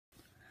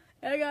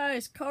Hey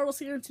guys, Carlos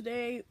here, and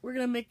today we're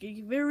gonna make a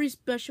very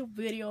special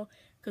video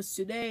because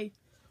today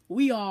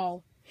we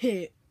all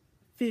hit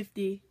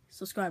 50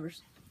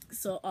 subscribers.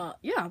 So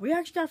yeah, we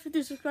actually got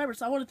 50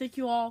 subscribers. I want to thank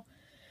you all.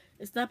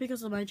 It's not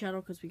because of my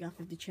channel because we got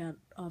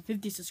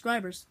 50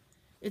 subscribers.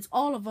 It's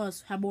all of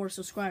us have more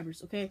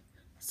subscribers. Okay,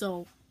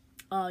 so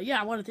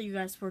yeah, I want to thank you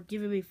guys for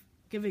giving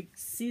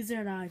Caesar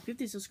and I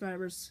 50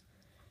 subscribers.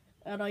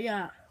 And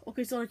yeah,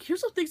 okay, so like,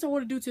 here's some things I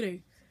want to do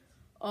today.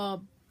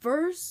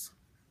 First,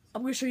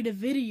 I'm gonna show you the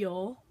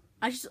video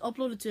I just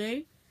uploaded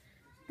today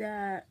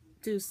that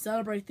to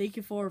celebrate. Thank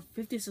you for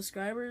 50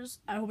 subscribers.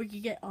 I hope we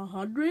can get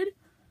 100.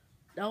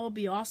 That would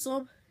be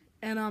awesome.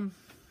 And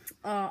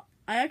I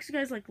actually,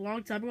 guys, like a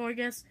long time ago, I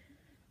guess.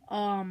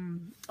 Oh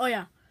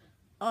yeah.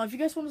 If you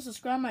guys want to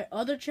subscribe to my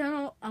other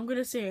channel, I'm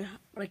gonna say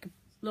like a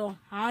little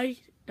hi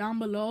down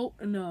below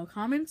in the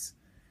comments.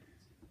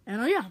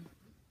 And yeah,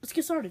 let's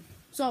get started.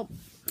 So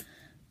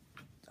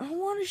I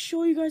want to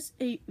show you guys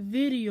a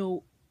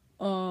video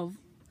of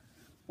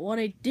what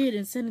I did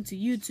and send it to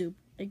YouTube.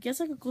 I guess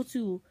I could go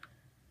to,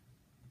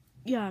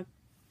 yeah,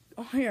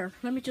 oh, here,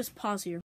 let me just pause here.